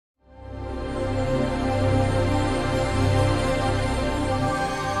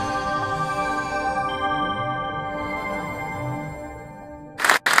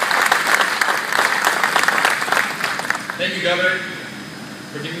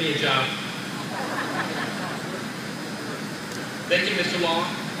me a job. Thank you, Mr. Long,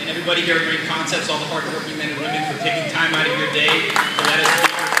 and everybody here at Marine Concepts, all the hard-working men and women for taking time out of your day to let us be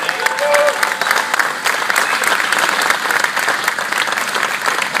here today.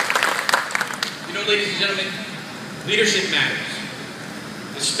 You know, ladies and gentlemen, leadership matters,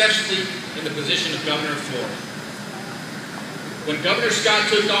 especially in the position of Governor of Florida. When Governor Scott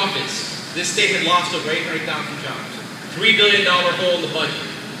took office, this state had lost over 800,000 jobs, $3 billion hole in the budget,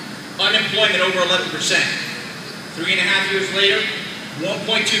 unemployment over 11%. 3.5 years later,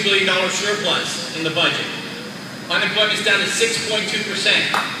 $1.2 billion surplus in the budget. Unemployment's down to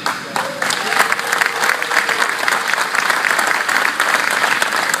 6.2%.